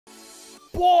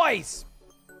Boys,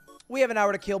 we have an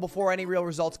hour to kill before any real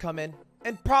results come in.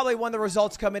 And probably when the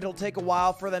results come in, it'll take a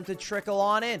while for them to trickle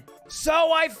on in. So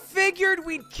I figured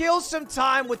we'd kill some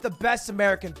time with the best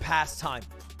American pastime.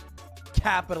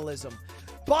 Capitalism.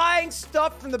 Buying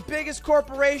stuff from the biggest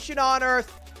corporation on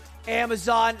earth,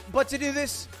 Amazon. But to do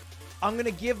this, I'm going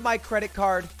to give my credit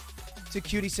card to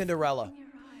QTCinderella.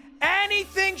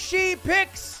 Anything she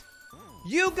picks,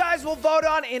 you guys will vote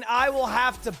on and I will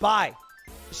have to buy.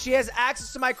 She has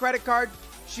access to my credit card.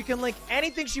 She can link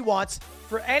anything she wants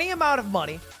for any amount of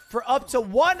money for up to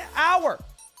 1 hour.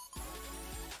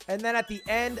 And then at the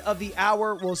end of the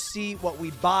hour, we'll see what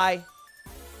we buy.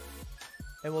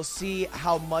 And we'll see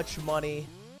how much money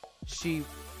she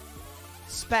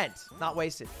spent. Not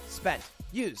wasted. Spent.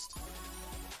 Used.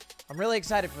 I'm really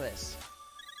excited for this.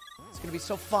 It's going to be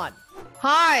so fun.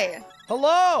 Hi.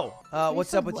 Hello.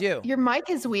 What's up with you? Your mic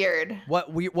is weird.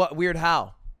 What weird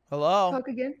how? Hello? Talk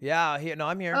again? Yeah, here. No,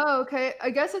 I'm here. Oh, okay. I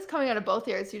guess it's coming out of both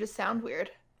ears. You just sound weird.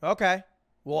 Okay.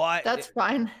 Well, That's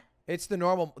fine. It's the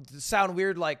normal. Sound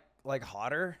weird like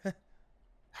hotter?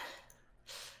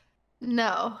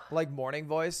 No. Like morning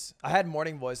voice? I had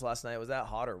morning voice last night. Was that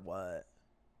hot or what?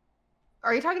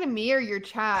 Are you talking to me or your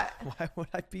chat? Why would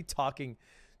I be talking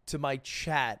to my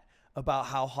chat about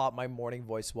how hot my morning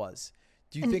voice was?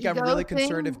 Do you think I'm really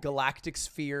concerned if Galactic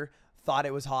Sphere thought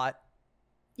it was hot?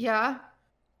 Yeah.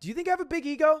 Do you think I have a big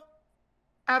ego?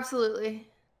 Absolutely.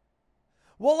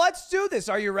 Well, let's do this.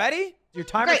 Are you ready? Your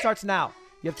timer starts now.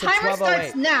 You have to timer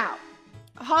starts now.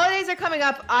 Holidays are coming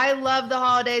up. I love the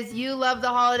holidays. You love the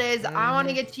holidays. I want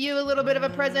to get you a little bit of a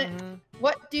present.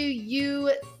 What do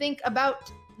you think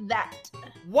about that?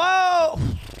 Whoa!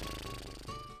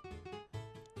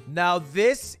 Now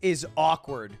this is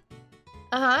awkward.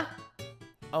 Uh-huh.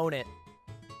 Own it.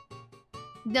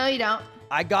 No, you don't.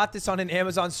 I got this on an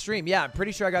Amazon stream. Yeah, I'm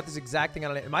pretty sure I got this exact thing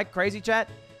on it. Am I crazy, chat?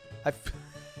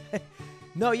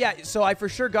 No, yeah. So I for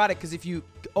sure got it because if you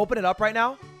open it up right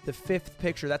now, the 5th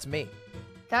picture, that's me.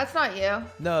 That's not you.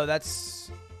 No, that's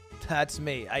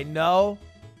me. I know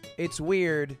it's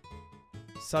weird.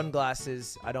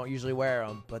 Sunglasses. I don't usually wear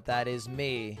them, but that is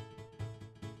me.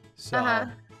 So,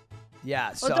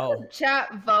 yeah. So, does the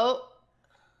chat vote?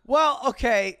 Well,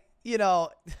 okay. You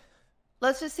know.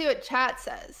 Let's just see what chat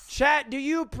says. Chat, do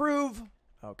you approve?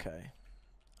 Okay.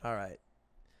 All right.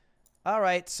 All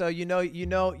right. So you know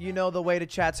the way to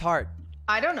chat's heart.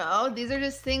 I don't know. These are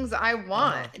just things I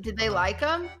want. Did they like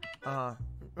them? Well,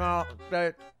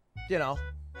 you know.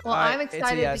 Well, I'm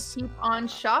excited to keep on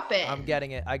shopping. I'm getting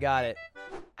it. I got it.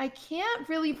 I can't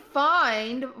really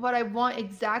find what I want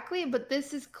exactly, but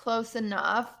this is close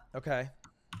enough. Okay.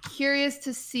 Curious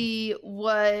to see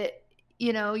what,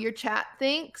 your chat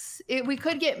thinks. We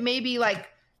could get maybe like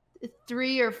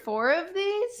 3 or 4 of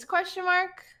these, question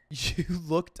mark. You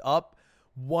looked up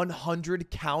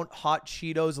 100 count hot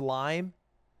Cheetos lime?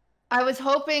 I was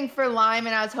hoping for lime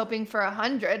and I was hoping for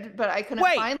 100, but I couldn't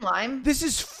find lime. This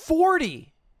is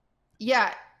 40.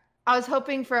 Yeah, I was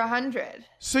hoping for 100.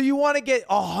 So you want to get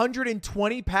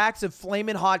 120 packs of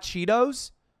Flamin' Hot Cheetos?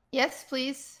 Yes,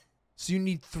 please. So you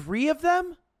need 3 of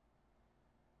them?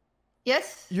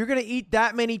 Yes. You're going to eat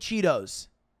that many Cheetos?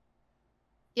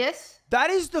 Yes.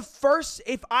 That is the first.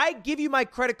 If I give you my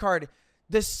credit card,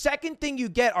 the second thing you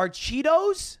get are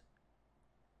Cheetos?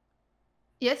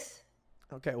 Yes.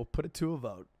 Okay, we'll put it to a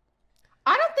vote.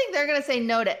 I don't think they're going to say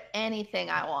no to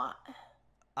anything I want.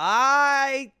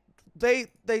 They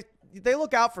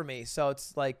look out for me, so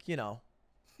it's like,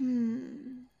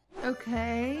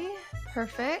 Okay.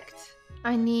 Perfect.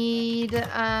 I need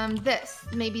this.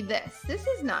 Maybe this. This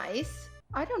is nice.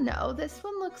 I don't know. This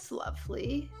one looks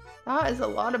lovely. That is a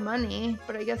lot of money,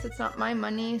 but I guess it's not my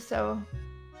money, so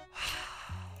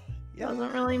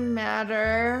doesn't really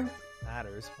matter.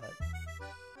 Matters, but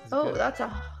good. That's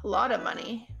a lot of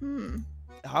money.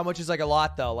 How much is like a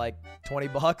lot though? Like 20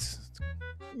 bucks?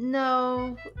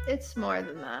 No, it's more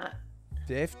than that.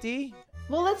 50?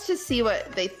 Well, let's just see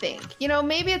what they think.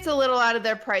 Maybe it's a little out of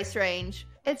their price range.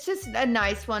 It's just a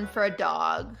nice one for a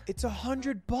dog. It's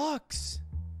 100 bucks.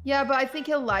 Yeah, but I think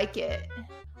he'll like it.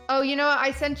 Oh, you know what?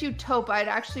 I sent you taupe. I'd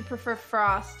actually prefer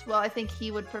frost. Well, I think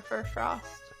he would prefer frost.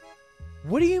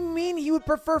 What do you mean he would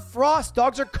prefer frost?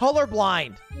 Dogs are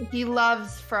colorblind. He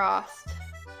loves frost.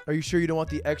 Are you sure you don't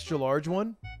want the extra large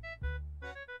one?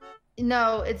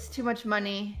 No, it's too much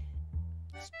money.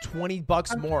 It's 20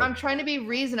 bucks more. I'm trying to be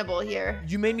reasonable here.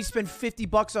 You made me spend 50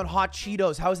 bucks on hot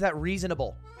Cheetos. How is that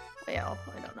reasonable? Well,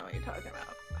 I don't know what you're talking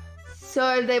about.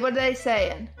 So what are they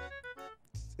saying?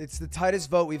 It's the tightest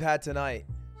vote we've had tonight.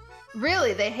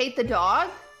 Really? They hate the dog?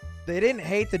 They didn't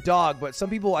hate the dog, but some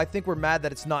people, I think, were mad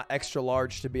that it's not extra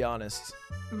large, to be honest.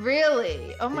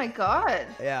 Really? Oh my god.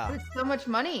 Yeah. That's so much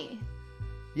money.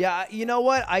 Yeah, you know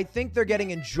what? I think they're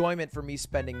getting enjoyment for me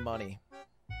spending money.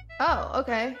 Oh,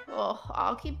 okay. Well,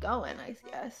 I'll keep going, I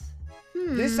guess.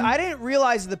 I didn't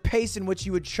realize the pace in which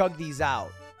you would chug these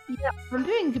out. Yeah, I'm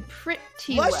doing pretty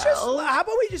Let's well. how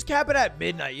about we just cap it at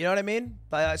midnight? You know what I mean?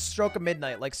 By a stroke of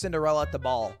midnight, like Cinderella at the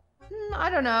ball. I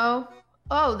don't know.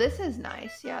 Oh, this is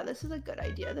nice. Yeah, this is a good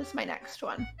idea. This is my next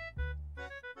one.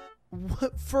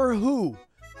 What, for who?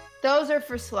 Those are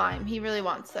for Slime. He really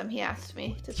wants them. He asked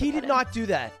me to. He did not do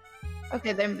that.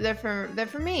 Okay, they're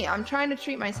for me. I'm trying to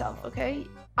treat myself. Okay.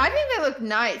 I think they look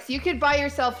nice. You could buy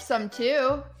yourself some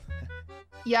too.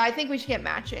 Yeah, I think we should get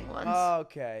matching ones.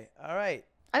 Okay. All right.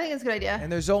 I think it's a good idea.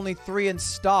 And there's only 3 in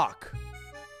stock.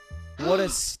 What a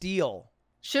steal.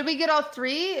 Should we get all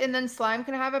 3 and then Slime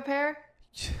can have a pair?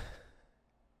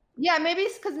 Yeah, maybe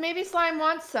because maybe Slime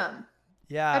wants some.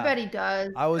 Yeah. I bet he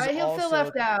does. He'll feel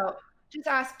left out. Just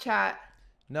ask chat.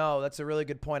 No, that's a really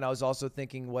good point. I was also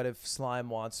thinking, what if Slime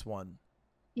wants one?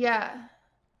 Yeah.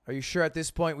 Are you sure at this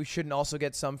point we shouldn't also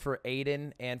get some for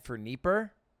Aiden and for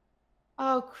Neeper?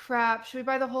 Oh, crap. Should we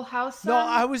buy the whole house? No,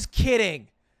 I was kidding.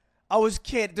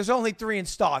 There's only 3 in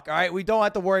stock, all right? We don't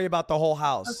have to worry about the whole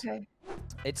house. Okay.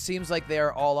 It seems like they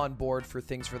are all on board for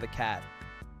things for the cat.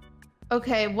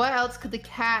 Okay, what else could the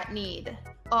cat need?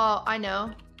 Oh, I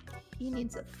know. He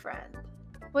needs a friend.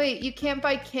 Wait, you can't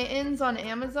buy kittens on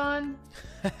Amazon?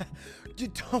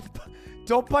 Dude,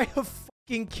 don't buy a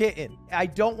fucking kitten. I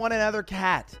don't want another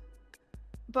cat.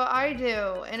 But I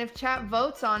do, and if chat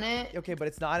votes on it... Okay, but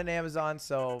it's not an Amazon,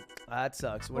 so that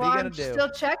sucks. What are you going to do?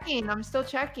 I'm still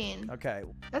checking. Okay.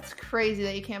 That's crazy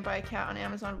that you can't buy a cat on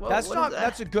Amazon. Whoa,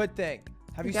 that's a good thing.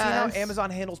 Have you seen how Amazon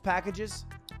handles packages?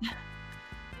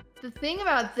 The thing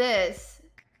about this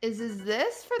is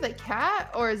this for the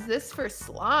cat or is this for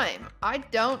Slime? I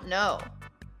don't know.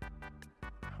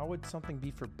 How would something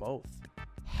be for both?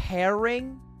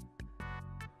 Herring?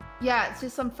 Yeah, it's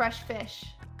just some fresh fish.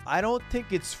 I don't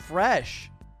think it's fresh.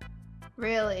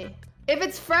 Really? If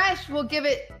it's fresh, we'll give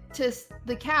it to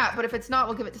the cat, but if it's not,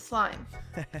 we'll give it to Slime.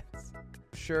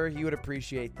 Sure, he would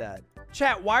appreciate that.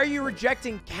 Chat, why are you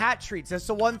rejecting cat treats? That's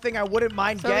the one thing I wouldn't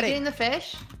mind getting. So are we getting the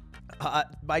fish?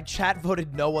 My chat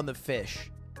voted no on the fish.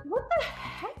 What the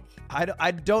heck?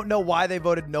 I don't know why they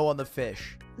voted no on the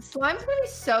fish. Slime's gonna be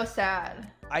so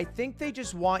sad. I think they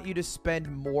just want you to spend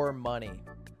more money.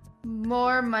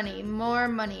 More money, more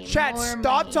money. Chat,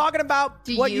 stop talking about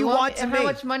what you want to me. How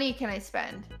much money can I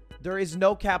spend? There is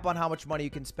no cap on how much money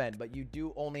you can spend, but you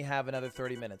do only have another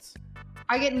 30 minutes.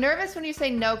 I get nervous when you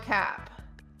say no cap.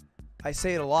 I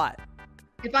say it a lot.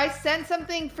 If I sent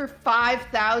something for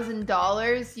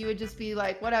 $5,000, you would just be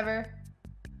like, whatever.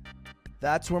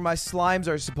 That's where my slimes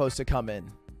are supposed to come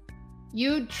in.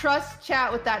 You trust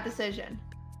chat with that decision?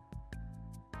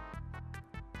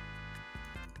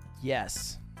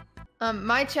 Yes.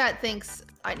 My chat thinks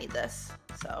I need this,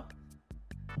 so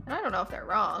I don't know if they're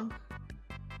wrong.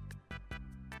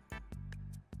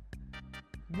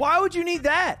 Why would you need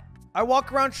that? I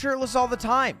walk around shirtless all the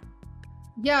time.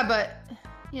 Yeah, but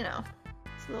you know,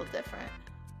 it's a little different.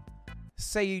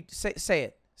 Say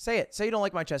it. Say you don't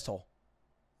like my chest hole.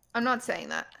 I'm not saying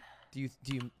that. Do you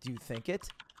think it?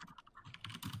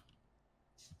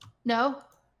 No.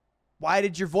 Why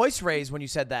did your voice raise when you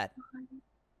said that?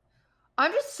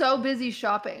 I'm just so busy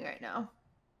shopping right now.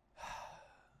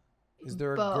 Is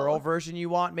there a girl version you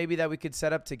want maybe that we could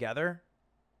set up together?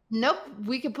 Nope.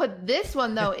 We could put this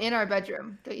one though in our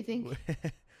bedroom. Don't you think?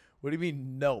 What do you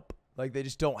mean nope? Like they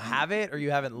just don't have it or you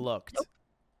haven't looked? Nope.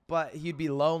 But you'd be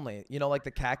lonely. You know, like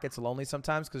the cat gets lonely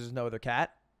sometimes because there's no other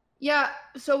cat? Yeah,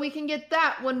 so we can get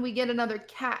that when we get another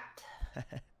cat.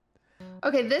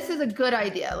 Okay, this is a good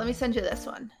idea. Let me send you this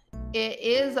one. It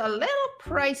is a little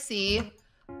pricey.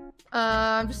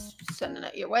 I'm just sending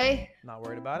it your way. Not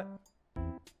worried about it.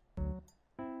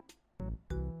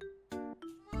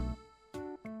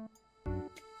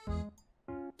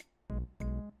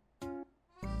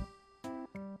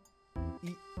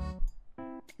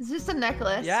 Is this a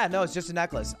necklace? Yeah, no, it's just a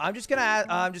necklace. I'm just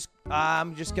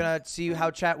gonna see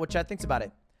what chat thinks about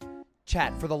it.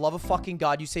 Chat, for the love of fucking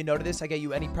God, you say no to this, I get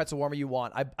you any pretzel warmer you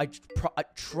want. I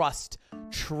trust.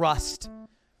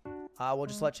 We'll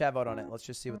just let chat vote on it. Let's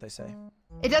just see what they say.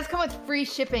 It does come with free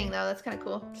shipping though. That's kind of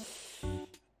cool.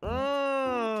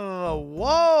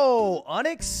 Whoa!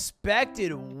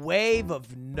 Unexpected wave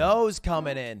of no's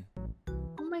coming in.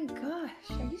 Oh my gosh,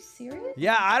 are you serious?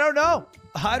 Yeah, I don't know.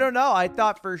 I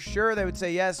thought for sure they would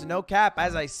say yes, no cap,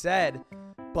 as I said.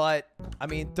 But, I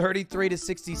mean, 33 to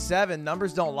 67,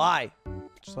 numbers don't lie.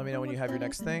 Just let me know when you have your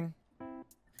next thing.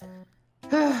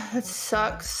 That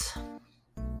sucks.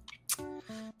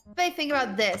 What do I think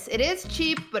about this? It is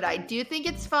cheap, but I do think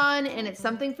it's fun, and it's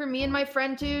something for me and my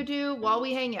friend to do while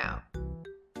we hang out.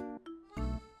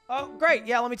 Oh, great.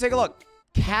 Yeah, let me take a look.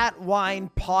 Cat wine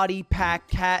potty pack,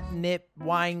 catnip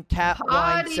wine, cat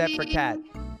wine set for cat.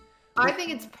 I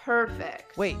think it's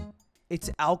perfect. Wait,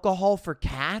 it's alcohol for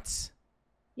cats?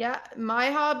 Yeah,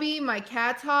 my hobby, my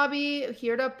cat's hobby,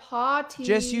 here to potty.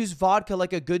 Just use vodka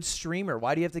like a good streamer.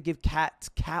 Why do you have to give cats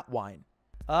cat wine?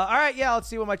 All right, yeah, let's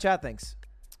see what my chat thinks.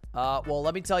 Well,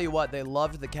 let me tell you what, they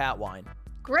loved the cat wine.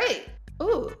 Great.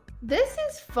 Ooh, this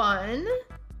is fun.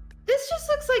 This just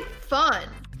looks like fun.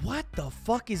 What the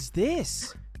fuck is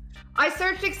this? I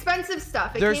searched expensive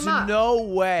stuff. It There's came up. no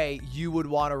way you would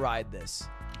want to ride this.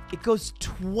 It goes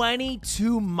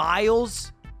 22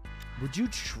 miles. Would you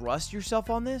trust yourself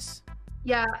on this?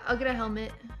 Yeah, I'll get a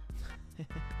helmet.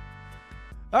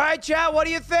 All right, chat, what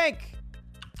do you think?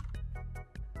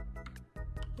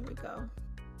 Here we go.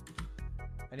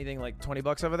 Anything like 20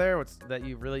 bucks over there? What's that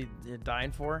you're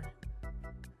dying for?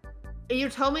 You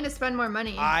told me to spend more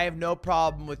money. I have no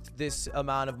problem with this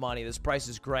amount of money. This price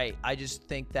is great. I just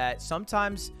think that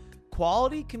sometimes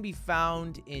quality can be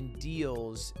found in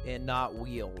deals and not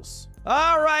wheels.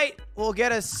 All right, we'll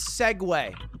get a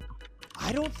segue.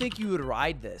 I don't think you would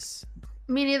ride this.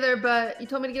 Me neither, but you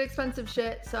told me to get expensive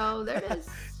shit, so there it is.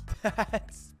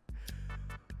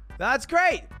 That's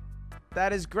great.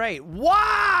 That is great.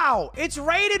 Wow! It's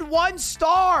rated 1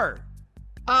 star.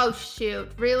 Oh, shoot.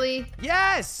 Really?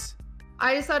 Yes.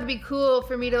 I just thought it'd be cool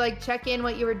for me to, like, check in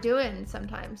what you were doing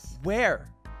sometimes. Where?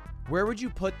 Where would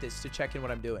you put this to check in what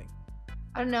I'm doing?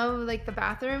 I don't know, like the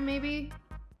bathroom, maybe?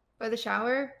 By the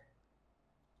shower?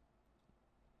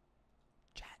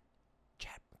 Chat,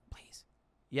 please.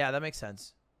 Yeah, that makes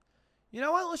sense. You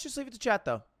know what? Let's just leave it to chat,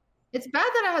 though. It's bad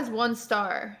that it has 1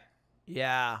 star.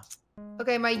 Yeah.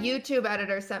 Okay, my YouTube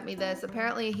editor sent me this.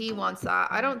 Apparently he wants that.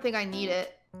 I don't think I need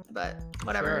it, but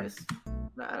whatever. Sure.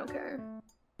 I don't care.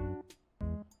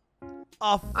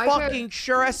 A fucking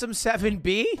Shure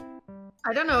SM7B?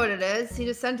 I don't know what it is. He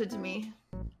just sent it to me.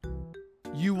 Do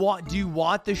you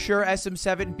want the Shure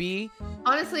SM7B?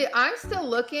 Honestly, I'm still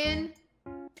looking.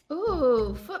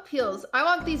 Ooh, foot peels. I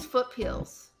want these foot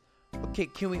peels. Okay,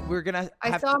 we're gonna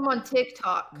I saw them on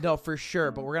TikTok. No, for sure,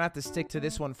 but we're gonna have to stick to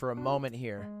this one for a moment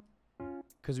here.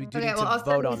 Because we do need to I'll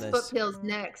vote on send this. foot peels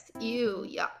next. Ew,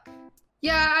 yuck.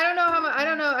 Yeah, I don't know how much. I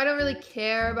don't know. I don't really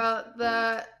care about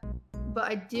that. But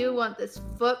I do want this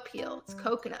foot peel. It's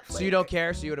coconut flavor. So you don't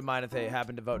care? So you wouldn't mind if they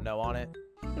happen to vote no on it?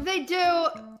 If they do,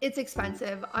 it's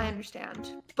expensive. I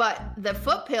understand. But the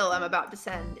foot peel I'm about to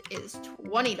send is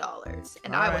 $20.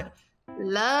 And I would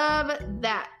love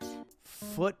that.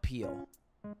 Foot peel?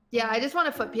 Yeah, I just want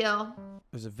a foot peel.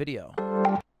 There's a video.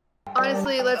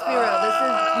 Honestly, let's be real. This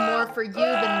is more for you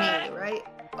than me, right?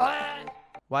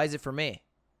 Why is it for me?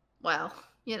 Well,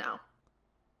 you know.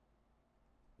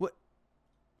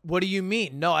 What do you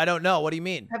mean? No, I don't know. What do you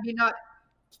mean? Have you not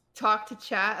talked to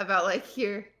chat about like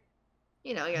your,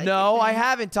 you know? Your, no, I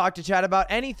haven't talked to chat about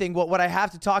anything. What I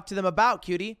have to talk to them about,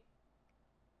 cutie?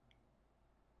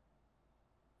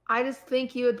 I just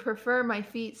think you would prefer my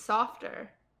feet softer.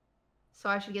 So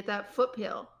I should get that foot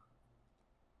peel.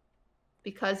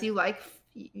 Because you like,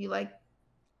 you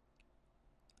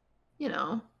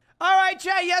know. All right,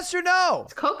 chat, yes or no?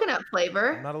 It's coconut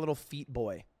flavor. I'm not a little feet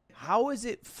boy. How is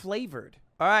it flavored?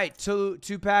 All right,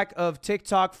 two-pack of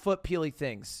TikTok foot peely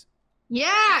things.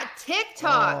 Yeah,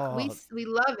 TikTok. Oh. We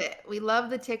love it. We love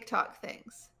the TikTok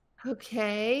things.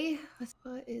 Okay,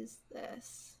 what is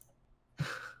this?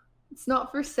 It's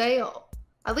not for sale.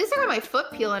 At least I got my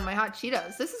foot peel and my hot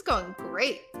Cheetos. This is going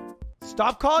great.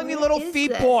 Stop calling me little feet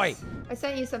this? boy. I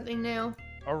sent you something new.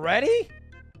 Already?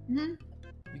 Mm-hmm.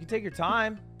 You can take your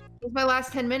time. It was my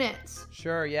last 10 minutes.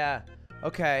 Sure, yeah.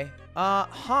 Okay.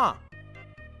 How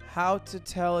to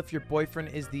tell if your boyfriend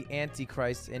is the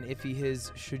Antichrist, and if he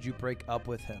is, should you break up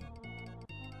with him?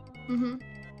 Mm-hmm.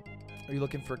 Are you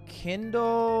looking for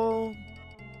Kindle?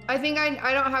 I think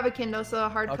I don't have a Kindle, so a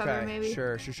hardcover maybe.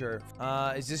 Sure.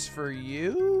 Is this for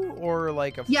you or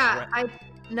like a friend? friend?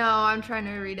 No, I'm trying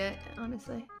to read it,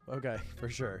 honestly. Okay, for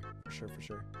sure.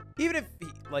 Even if,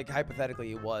 like, hypothetically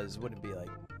he was, wouldn't be like,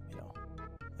 you know,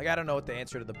 like, I don't know what the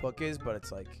answer to the book is, but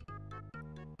it's like,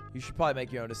 you should probably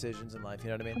make your own decisions in life, you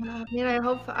know what I mean? I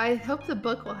hope the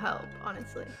book will help,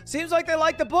 honestly. Seems like they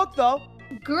like the book, though.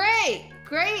 Great.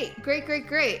 Yeah,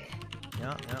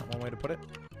 one way to put it.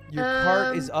 Your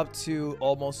cart is up to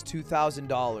almost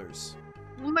 $2,000.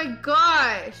 Oh my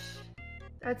gosh.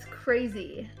 That's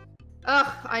crazy.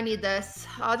 Ugh, I need this.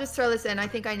 I'll just throw this in. I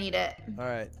think I need it. All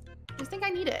right. I just think I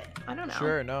need it. I don't know.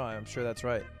 Sure, no, I'm sure that's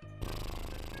right.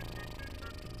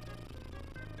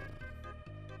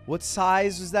 What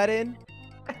size was that in?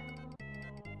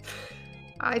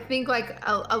 I think like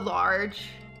a large.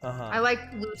 Uh-huh. I like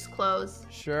loose clothes.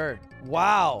 Sure.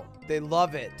 Wow. They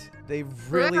love it. They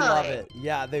really love it.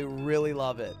 Yeah, they really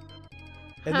love it.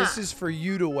 And this is for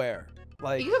you to wear.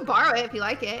 Like, you can borrow it if you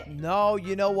like it. No,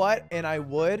 you know what? And I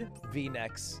would.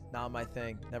 V-necks. Not my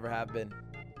thing. Never have been.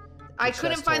 I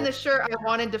couldn't find the shirt I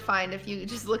wanted to find if you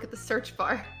just look at the search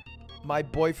bar. My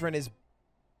boyfriend is...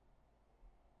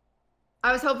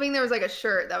 I was hoping there was like a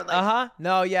shirt that would like...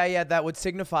 No, yeah, that would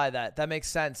signify that. That makes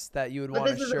sense that you would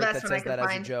want a shirt that says that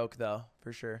as a joke, though.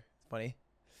 For sure. Funny.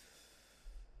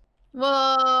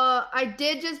 Well, I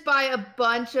did just buy a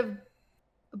bunch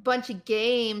of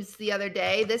games the other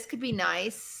day. This could be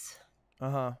nice.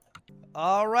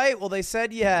 All right. Well, they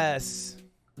said yes.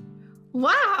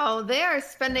 Wow, they are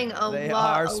spending a lot. They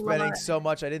are spending so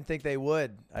much. I didn't think they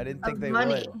would. I didn't think they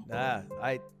would. Yeah,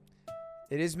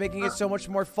 it is making it so much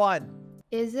more fun.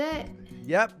 Is it?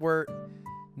 Yep, we're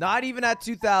not even at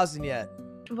 2,000 yet.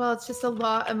 Well, it's just a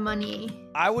lot of money.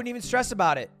 I wouldn't even stress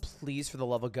about it. Please, for the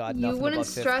love of God, nothing above 50. You wouldn't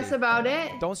stress about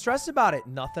it? Don't stress about it.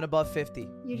 Nothing above 50. You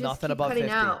just nothing keep above cutting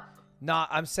 50. Out. Nah,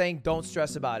 I'm saying don't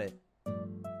stress about it.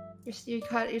 You're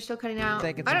still cutting out.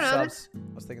 I don't know. I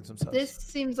was thinking some subs. This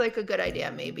seems like a good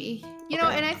idea, maybe. You know,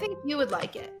 and I think you would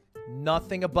like it.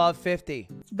 Nothing above 50.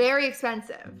 It's very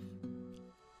expensive.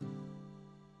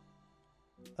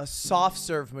 A soft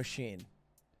serve machine.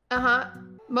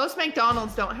 Most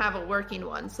McDonald's don't have a working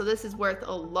one, so this is worth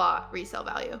a lot resale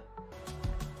value.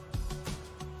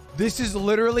 This is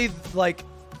literally like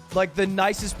the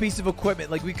nicest piece of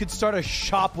equipment. Like, we could start a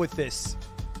shop with this.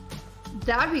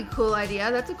 That'd be a cool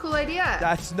idea. That's a cool idea.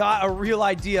 That's not a real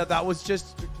idea. That was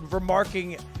just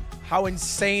remarking how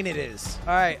insane it is.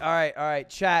 All right,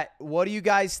 chat. What do you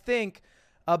guys think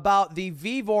about the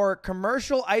Vivor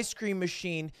commercial ice cream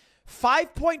machine?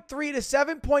 5.3 to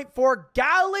 7.4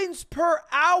 gallons per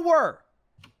hour.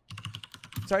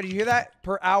 Sorry, did you hear that?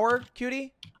 Per hour,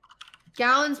 cutie?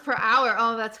 Gallons per hour.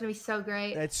 Oh, that's going to be so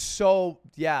great. It's so,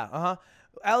 yeah,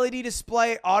 LED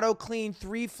display, auto clean,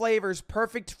 3 flavors,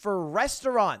 perfect for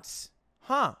restaurants.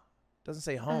 Doesn't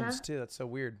say homes, too. That's so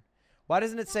weird. Why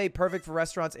doesn't it say perfect for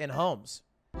restaurants and homes?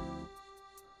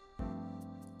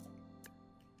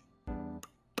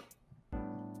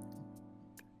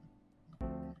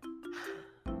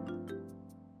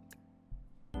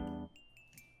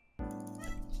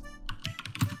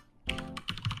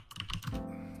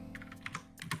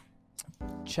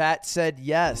 Chat said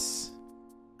yes.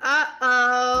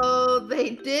 Uh-oh,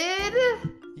 they did?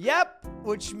 Yep,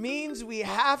 which means we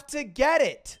have to get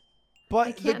it.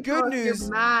 But the good news...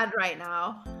 You're mad right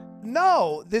now.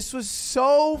 No, this was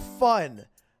so fun.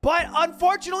 But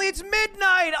unfortunately, it's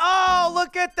midnight. Oh,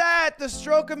 look at that. The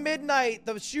stroke of midnight.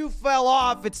 The shoe fell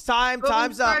off. It's time. But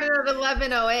Time's up. We started at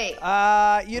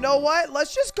 11:08. You know what?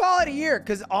 Let's just call it a year.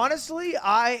 Because honestly,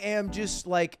 I am just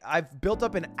like, I've built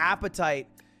up an appetite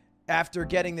after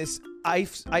getting this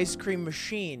ice cream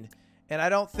machine. And I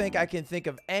don't think I can think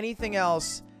of anything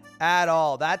else at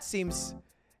all. That seems,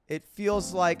 it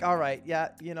feels like, all right, yeah,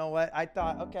 you know what? I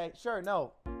thought, okay, sure,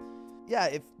 no. Yeah,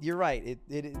 if you're right,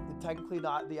 it technically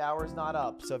not, the hour's not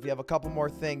up. So if you have a couple more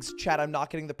things, chat, I'm not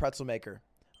getting the pretzel maker.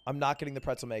 I'm not getting the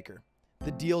pretzel maker.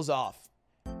 The deal's off.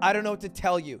 I don't know what to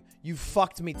tell you. You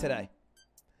fucked me today.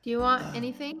 Do you want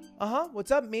anything?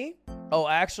 What's up, me? Oh,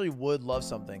 I actually would love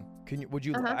something. Would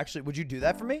you do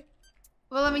that for me?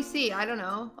 Well, let me see. I don't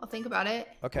know. I'll think about it.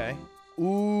 Okay.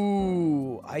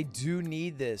 Ooh, I do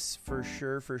need this for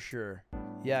sure.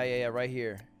 Yeah, right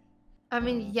here. I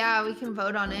mean, yeah, we can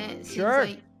vote on it.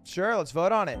 Sure, let's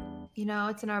vote on it. You know,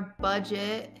 it's in our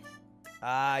budget.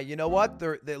 You know what?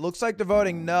 It looks like they're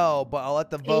voting no, but I'll let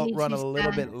the vote run a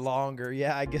little bit longer.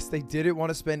 Yeah, I guess they didn't want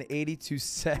to spend 82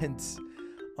 cents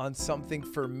on something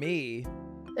for me.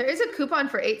 There is a coupon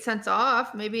for 8 cents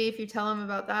off. Maybe if you tell them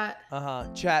about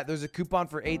that. Chat, there's a coupon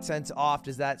for 8 cents off.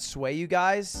 Does that sway you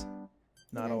guys?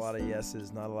 Not a lot of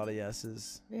yeses. Not a lot of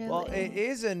yeses. Really? Well, it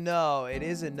is a no. It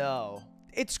is a no.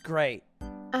 It's great.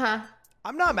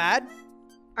 I'm not mad.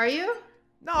 Are you?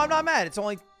 No, I'm not mad. It's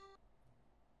only...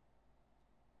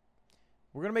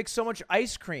 We're going to make so much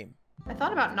ice cream. I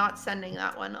thought about not sending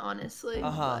that one, honestly.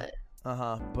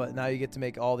 But now you get to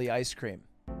make all the ice cream.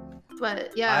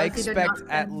 But, yeah. I expect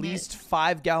at least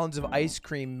 5 gallons of ice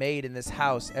cream made in this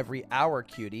house every hour,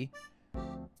 cutie.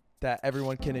 That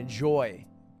everyone can enjoy.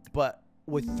 But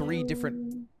with 3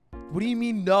 different... What do you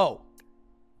mean, no?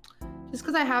 Just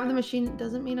because I have the machine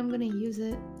doesn't mean I'm going to use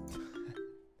it.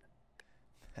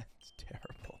 That's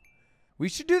terrible. We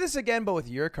should do this again, but with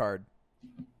your card.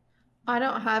 I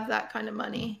don't have that kind of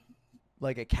money.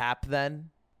 Like a cap then?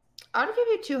 I'll give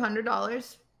you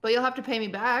 $200, but you'll have to pay me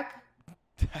back.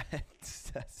 That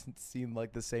doesn't seem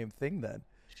like the same thing then.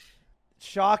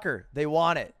 Shocker. They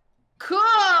want it. Cool.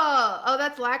 Oh,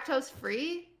 that's lactose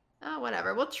free? Oh,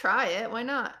 whatever. We'll try it. Why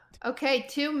not? Okay,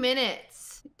 2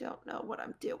 minutes. I don't know what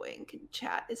I'm doing.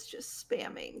 Chat is just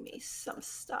spamming me some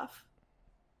stuff.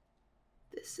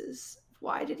 This is...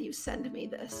 Why did you send me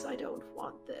this? I don't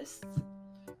want this.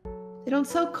 They don't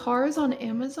sell cars on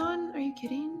Amazon? Are you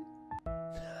kidding?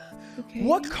 Okay.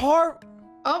 What car?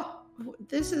 Oh,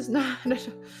 this is not...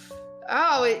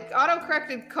 Oh, it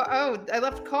auto-corrected car. Oh, I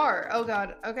left car. Oh,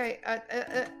 God. Okay.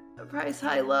 Price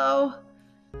high, low.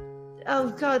 Oh,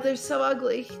 God, they're so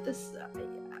ugly. This...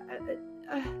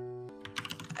 I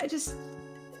just...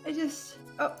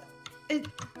 Oh,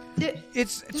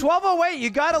 It's 12:08.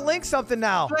 You gotta link something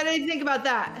now. What did you think about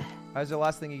that? How's the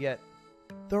last thing you get?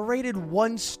 They're rated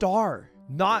 1 star.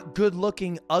 Not good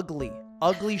looking, ugly.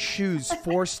 Ugly shoes,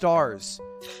 4 stars.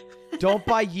 Don't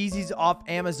buy Yeezys off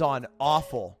Amazon.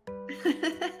 Awful.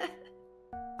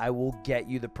 I will get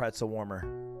you the pretzel warmer.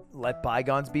 Let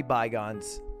bygones be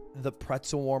bygones. The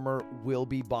pretzel warmer will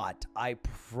be bought. I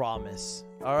promise.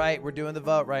 All right, we're doing the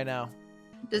vote right now.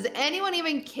 Does anyone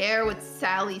even care what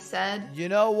Sally said? You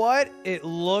know what? It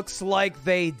looks like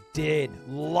they did.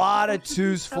 A lot of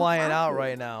 2s flying out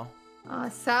right now.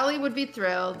 Sally would be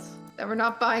thrilled that we're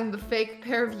not buying the fake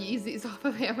pair of Yeezys off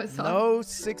of Amazon. No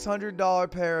 $600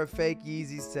 pair of fake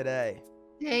Yeezys today.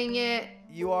 Dang it.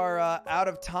 You are out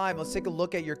of time. Let's take a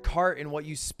look at your cart and what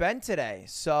you spent today.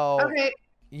 So, okay.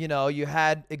 You know, you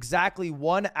had exactly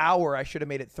 1 hour. I should have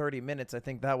made it 30 minutes. I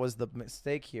think that was the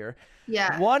mistake here.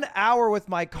 Yeah. 1 hour with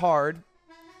my card,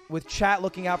 with chat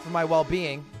looking out for my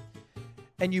well-being.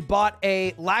 And you bought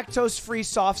a lactose-free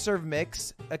soft serve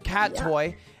mix, a cat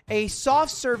toy, a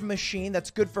soft serve machine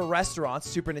that's good for restaurants,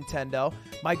 Super Nintendo,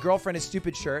 my girlfriend is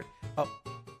stupid shirt. Oh.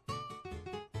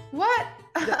 What?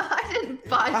 I didn't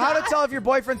buy that. How to tell if your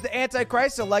boyfriend's the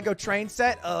Antichrist, a Lego train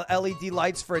set, LED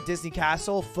lights for a Disney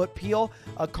castle, foot peel,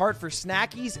 a cart for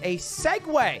snackies, a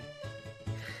Segway.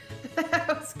 That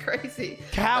was crazy.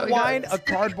 Cat wine, a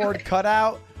cardboard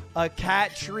cutout, a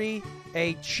cat tree,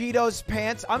 a Cheetos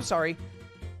pants. I'm sorry,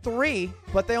 3,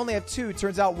 but they only have 2.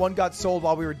 Turns out 1 got sold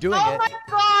while we were doing it. Oh my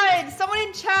God, someone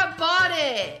in chat bought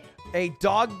it. A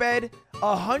dog bed,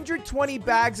 120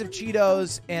 bags of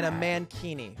Cheetos, and a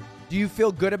mankini. Do you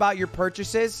feel good about your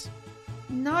purchases?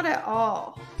 Not at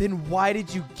all. Then why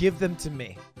did you give them to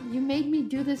me? You made me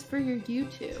do this for your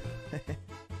YouTube.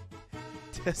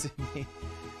 Doesn't mean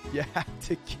you have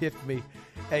to give me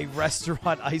a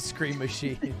restaurant ice cream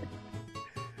machine.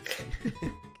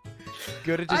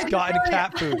 Could have just gotten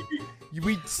cat food.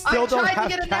 We still don't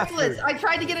have cat food. I tried to get a necklace. I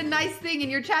tried to get a nice thing,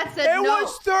 and your chat said no. It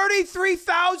was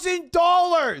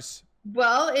 $33,000.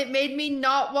 Well, it made me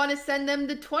not want to send them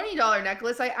the $20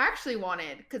 necklace I actually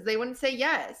wanted because they wouldn't say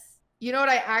yes. You know what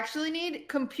I actually need?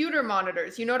 Computer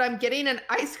monitors. You know what? I'm getting an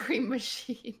ice cream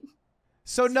machine.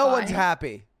 So no one's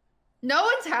happy. No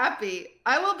one's happy.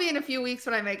 I will be in a few weeks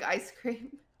when I make ice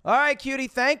cream. All right, cutie.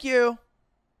 Thank you.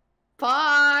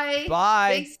 Bye.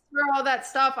 Bye. Thanks for all that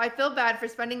stuff. I feel bad for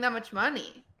spending that much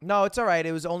money. No, it's all right.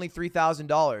 It was only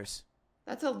 $3,000.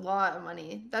 That's a lot of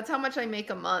money. That's how much I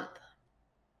make a month.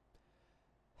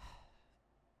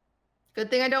 Good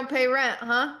thing I don't pay rent,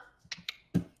 huh?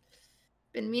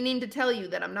 Been meaning to tell you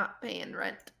that I'm not paying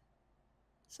rent.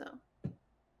 So, all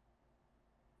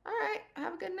right.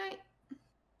 Have a good night.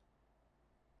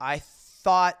 I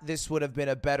thought this would have been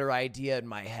a better idea in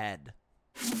my head.